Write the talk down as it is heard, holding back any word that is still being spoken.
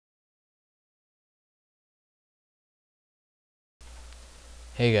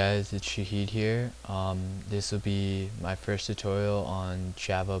Hey guys, it's Shahid here. This will be my first tutorial on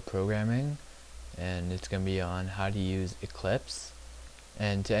Java programming, and it's going to be on how to use Eclipse.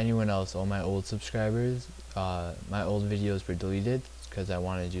 And to anyone else, all my old subscribers, my old videos were deleted because I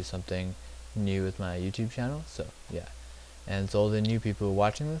wanted to do something new with my YouTube channel, so yeah. And to all the new people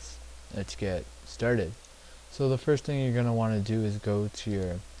watching this, let's get started. So the first thing you're going to want to do is go to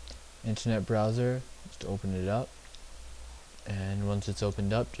your internet browser, just open it up. And once it's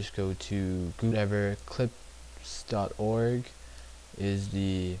opened up, just go to whatever eclipse.org is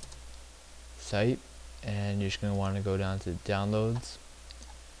the site, and you're just going to want to go down to downloads.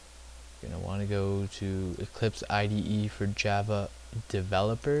 You're going to want to go to Eclipse IDE for Java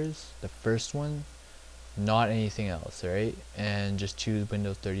developers, the first one, not anything else, alright? And just choose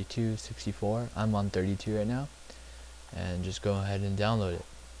Windows 32, 64. I'm on 32 right now, and just go ahead and download it.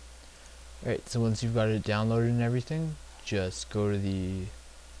 Alright, so once you've got it downloaded and everything, just go to the,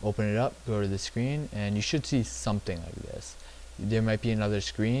 open it up, go to the screen, and you should see something like this. There might be another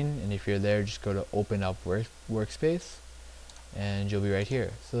screen, and if you're there, just go to open up workspace, and you'll be right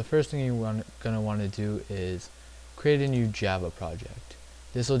here. So the first thing you're gonna want to do is create a new Java project.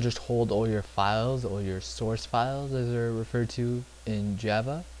 This will just hold all your files, all your source files as they're referred to in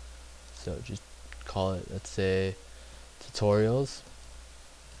Java. So just call it, let's say, tutorials.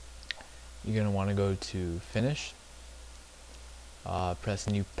 You're going to want to go to finish, press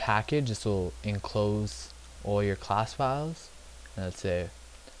new package. This will enclose all your class files, and let's say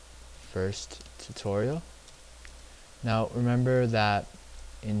first tutorial. Now remember that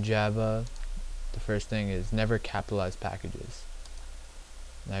in Java the first thing is never capitalize packages.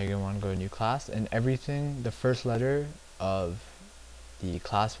 Now you're going to want to go to new class, and everything, the first letter of the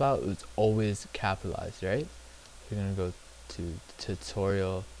class file is always capitalized, right? You're going to go to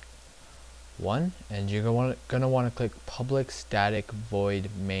tutorial 1, and you're gonna want to click public static void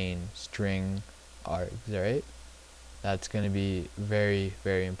main string args, right? That's going to be very,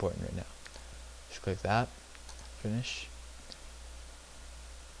 very important right now. Just click that, finish.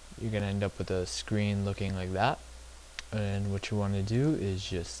 You're going to end up with a screen looking like that, and what you want to do is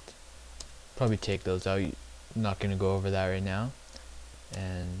just probably take those out. I'm not going to go over that right now.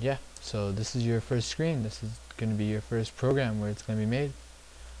 And yeah, so this is your first screen. This is going to be your first program where it's going to be made.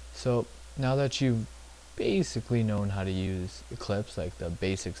 So now that you've basically known how to use Eclipse, like the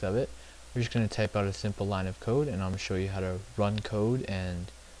basics of it, we're just going to type out a simple line of code, and I'm going to show you how to run code. And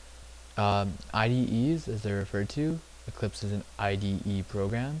IDEs, as they're referred to, Eclipse is an IDE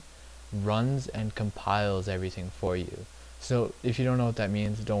program, runs and compiles everything for you. So if you don't know what that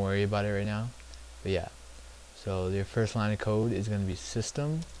means, don't worry about it right now. But yeah, so your first line of code is going to be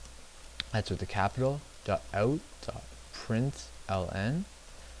system, that's with the capital, .out.println.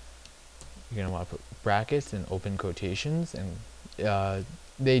 You're going to want to put brackets and open quotations, and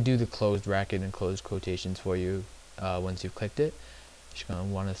they do the closed bracket and closed quotations for you once you've clicked it. You're going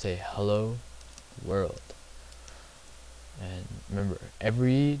to want to say hello world. And remember,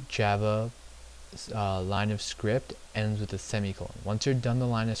 every Java line of script ends with a semicolon. Once you're done the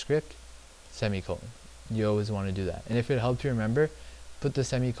line of script, semicolon. You always want to do that. And if it helps you remember, put the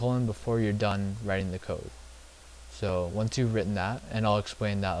semicolon before you're done writing the code. So once you've written that, and I'll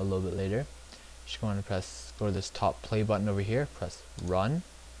explain that a little bit later, just going to go to this top play button over here, press run.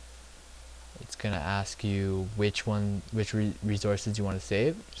 It's going to ask you which resources you want to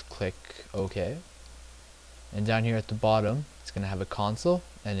save. Just click OK. And down here at the bottom, it's going to have a console,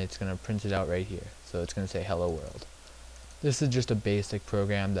 and it's going to print it out right here. So it's going to say hello world. This is just a basic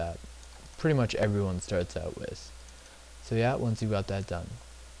program that pretty much everyone starts out with. So yeah, once you've got that done.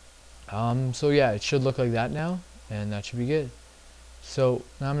 So yeah, it should look like that now, and that should be good. So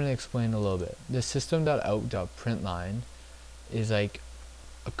now I'm going to explain a little bit. The system.out.println is like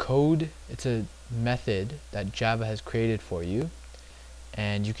a code, it's a method that Java has created for you,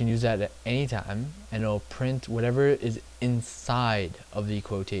 and you can use that at any time, and it'll print whatever is inside of the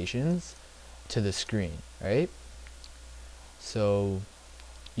quotations to the screen, right? So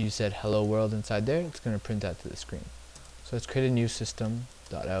you said hello world inside there, it's going to print that to the screen. So let's create a new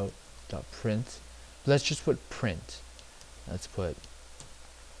system.out.print. Let's just put print. Let's put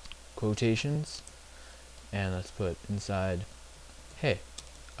quotations, and let's put inside hey,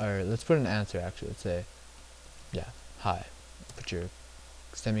 or let's put an answer actually. Let's say, yeah, hi. Put your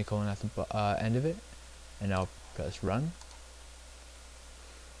semicolon at the end of it, and now press run.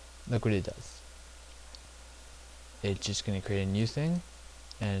 Look what it does. It's just going to create a new thing,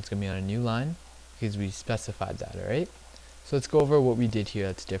 and it's going to be on a new line because we specified that, alright? So let's go over what we did here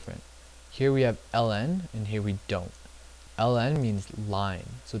that's different. Here we have ln, and here we don't. ln means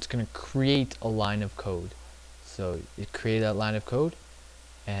line, so it's going to create a line of code. So it created that line of code,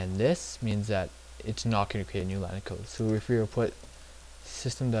 and this means that it's not going to create a new line of code. So if we were to put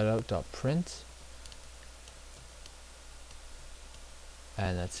system.out.print,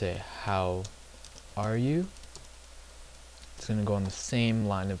 and let's say how are you, it's going to go on the same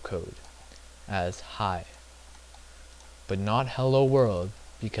line of code as hi, but not hello world,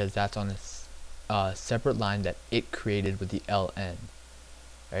 because that's on a separate line that it created with the ln.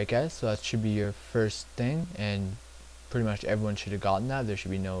 Alright guys, so that should be your first thing, and pretty much everyone should have gotten that. There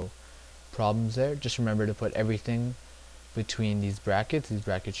should be no problems there. Just remember to put everything between these brackets. These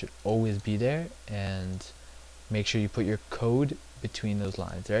brackets should always be there, and make sure you put your code between those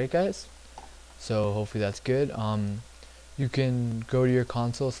lines. Alright guys, so hopefully that's good. You can go to your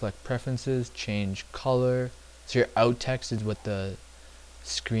console, select preferences, change color. So your out text is what the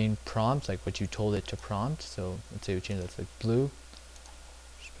screen prompts, like what you told it to prompt. So let's say we change that to like blue,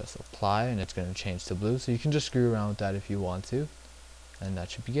 just press apply and it's going to change to blue. So you can just screw around with that if you want to, and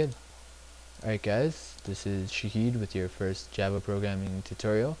that should be good. Alright guys, this is Shahid with your first Java programming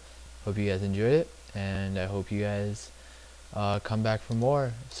tutorial. Hope you guys enjoyed it, and I hope you guys come back for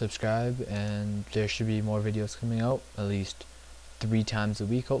more. Subscribe, and there should be more videos coming out at least 3 times a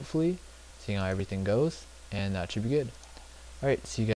week, hopefully, seeing how everything goes, and that should be good. Alright, see you guys.